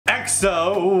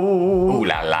EXO. Ooh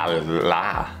la la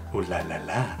la. Ooh la la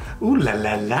la. Ooh la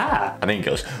la la. I think it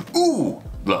goes ooh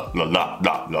la la la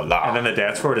la la la. And then the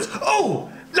dance for it is oh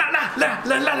la la la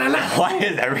la la la la. Why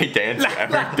is every dance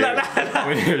ever do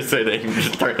when you're sitting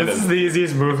just starting This is the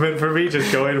easiest movement for me,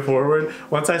 just going forward.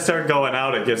 Once I start going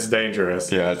out, it gets dangerous.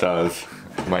 Yeah, it does.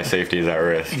 My safety is at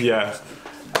risk. Yeah.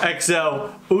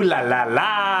 EXO, ooh la la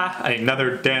la.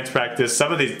 Another dance practice.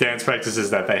 Some of these dance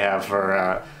practices that they have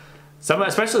for some,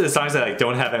 especially the songs that like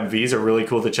don't have MVs, are really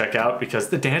cool to check out because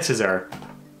the dances are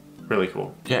really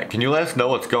cool. Yeah, can you let us know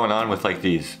what's going on with like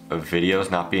these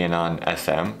videos not being on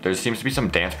SM? There seems to be some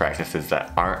dance practices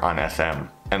that aren't on SM.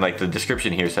 And like the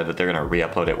description here said that they're gonna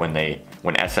re-upload it when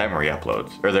SM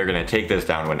re-uploads. Or they're gonna take this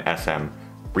down when SM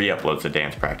re-uploads the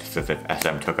dance practices if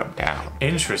SM took them down.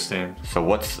 Interesting. So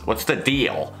what's the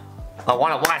deal? I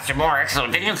wanna watch some more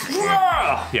EXO dance.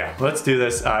 Yeah, let's do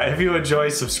this. If you enjoy,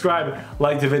 subscribe,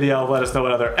 like the video, let us know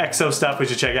what other EXO stuff we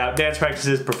should check out. Dance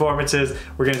practices, performances.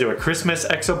 We're gonna do a Christmas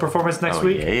EXO performance next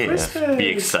week. Yeah, Christmas. be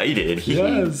excited.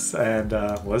 Yes, and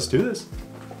let's do this.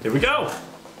 Here we go.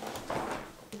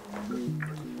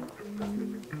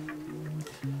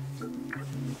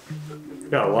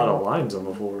 Got a lot of lines on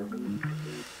the floor.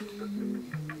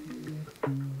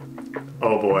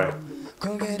 Oh boy.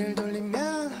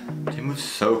 He moves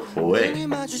so quick.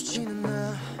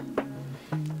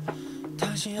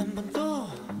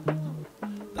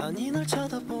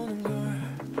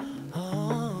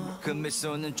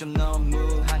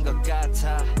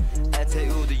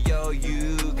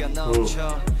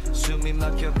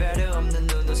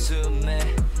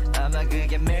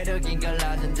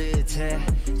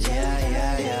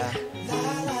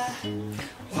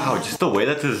 Wow, just the way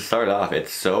that this started off,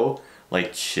 it's so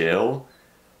like chill,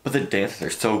 but the dances are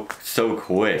so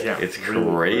quick. Yeah, it's really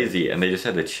crazy, and they just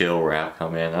had the chill rap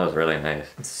come in. That was really nice.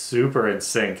 It's super in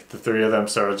sync. The three of them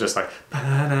started just like,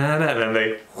 and then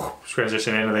they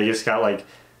transition in, and they just got like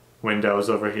windows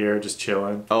over here just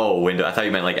chilling. Oh, window. I thought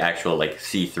you meant like actual like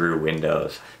see-through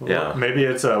windows. Yeah. Maybe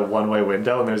it's a one-way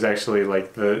window, and there's actually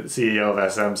like the CEO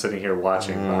of SM sitting here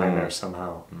watching behind there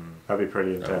somehow. That'd be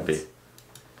pretty intense. That would be.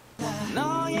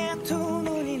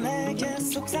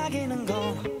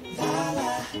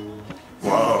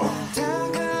 Whoa.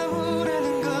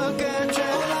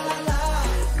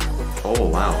 Oh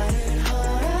wow.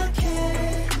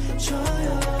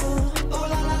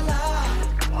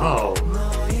 Whoa.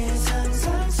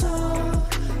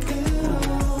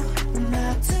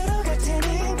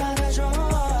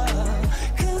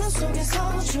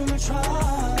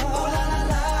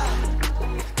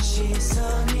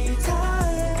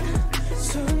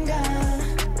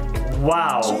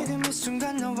 Wow.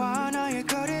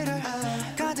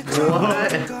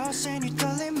 What?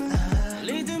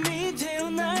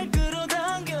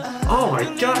 Oh my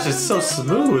gosh, it's so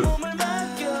smooth.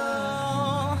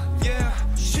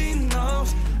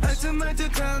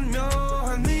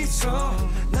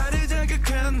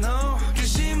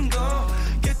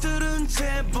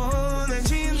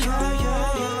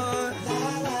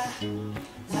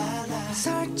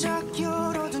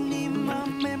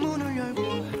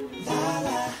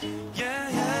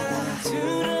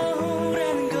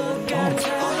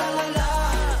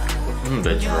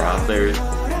 The drop there.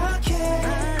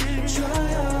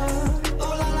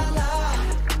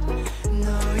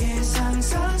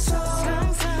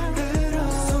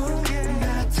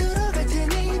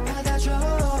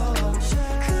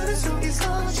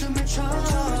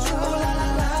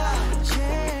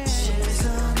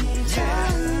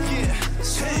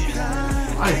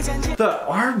 The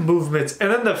arm movements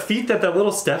and then the feet that the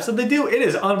little steps that they do, it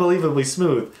is unbelievably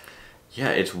smooth. Yeah,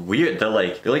 it's weird. They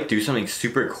like do something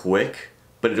super quick,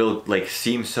 but it'll like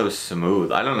seem so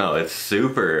smooth. I don't know. It's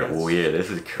super weird.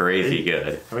 This is crazy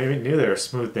good. I mean, we knew they were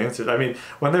smooth dancers. I mean,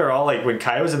 when they were all like, when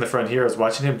Kai was in the front here, I was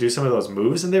watching him do some of those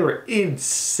moves, and they were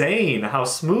insane how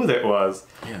smooth it was.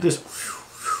 Yeah. Just,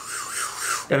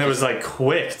 and it was like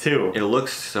quick too. It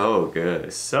looks so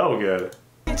good. So good.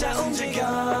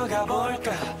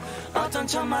 어떤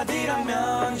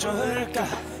첫마디라면 좋을까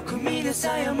고민에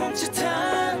쌓여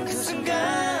멈칫한 그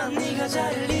순간 네가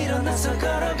자리를 일어나서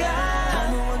걸어가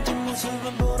아무런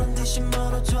뒷모습은 보란 듯이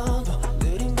멀어져도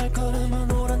느린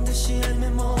발걸음은 오란 듯이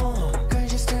애매모 Girl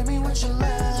just tell me what you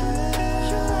like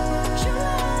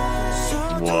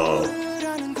Whoa.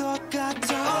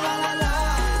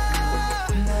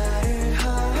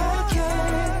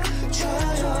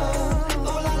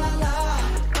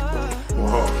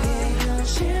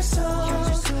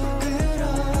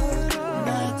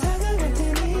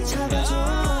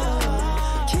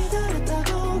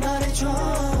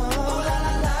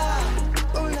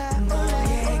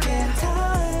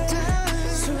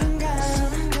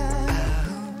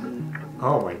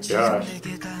 Oh my gosh.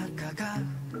 내게 다가가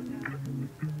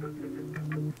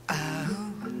아우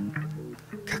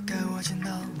가까워진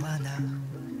너와 나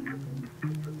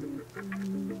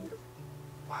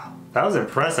That was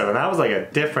impressive, and that was like a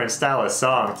different style of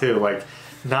song too. Like,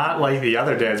 not like the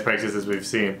other dance practices we've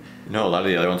seen. No, a lot of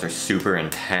the other ones are super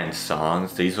intense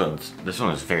songs. This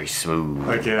one is very smooth.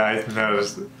 Okay, I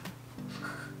noticed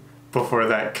before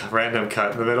that random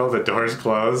cut in the middle, the doors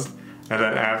closed, and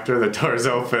then after the doors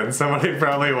open, somebody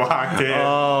probably walked in.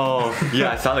 Oh,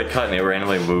 yeah, I saw the cut and they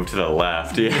randomly moved to the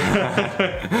left. Yeah,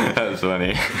 that was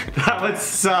funny. That would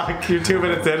suck. You're 2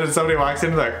 minutes in and somebody walks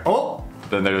in and like, oh.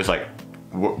 Then they're just like,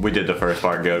 we did the first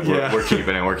part good. We're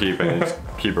keeping it. Just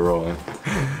keep it rolling.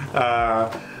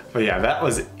 But yeah, that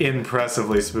was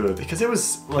impressively smooth because it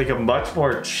was like a much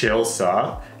more chill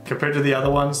song compared to the other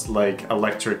ones like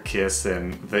Electric Kiss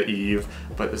and The Eve.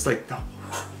 But it's like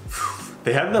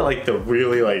they had the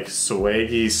really like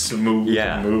swaggy, smooth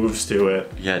moves to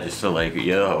it. Yeah, just so like,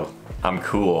 yo, I'm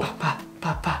cool.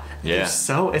 Yeah.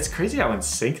 It's crazy how in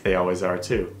sync they always are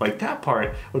too. Like that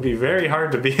part would be very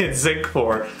hard to be in sync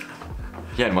for.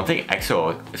 Yeah, and one thing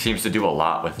EXO seems to do a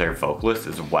lot with their vocalists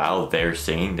is while they're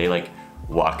singing, they like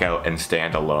walk out and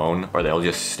stand alone, or they'll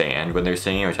just stand when they're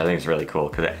singing, which I think is really cool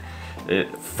because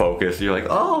it focuses. You're like,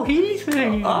 oh, he's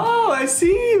singing. Oh, I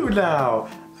see you now.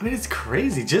 I mean, it's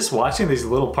crazy. Just watching these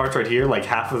little parts right here, like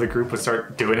half of the group would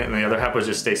start doing it and the other half would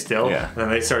just stay still. Yeah. And then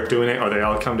they start doing it or they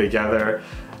all come together.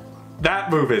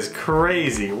 That move is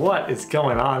crazy. What is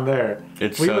going on there?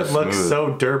 We would look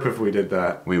so derp if we did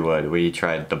that. We would. We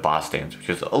tried the boss dance, which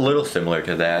is a little similar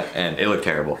to that, and it looked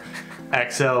terrible.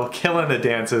 EXO killing the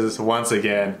dances once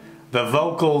again. The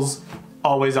vocals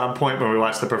always on point when we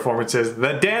watch the performances.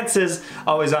 The dances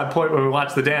always on point when we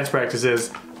watch the dance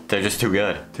practices. They're just too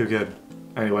good. Too good.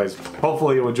 Anyways,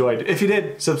 hopefully you enjoyed. If you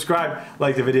did, subscribe,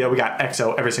 like the video. We got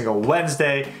EXO every single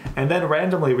Wednesday. And then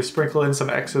randomly we sprinkle in some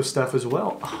EXO stuff as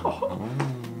well.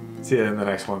 See you in the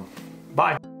next one.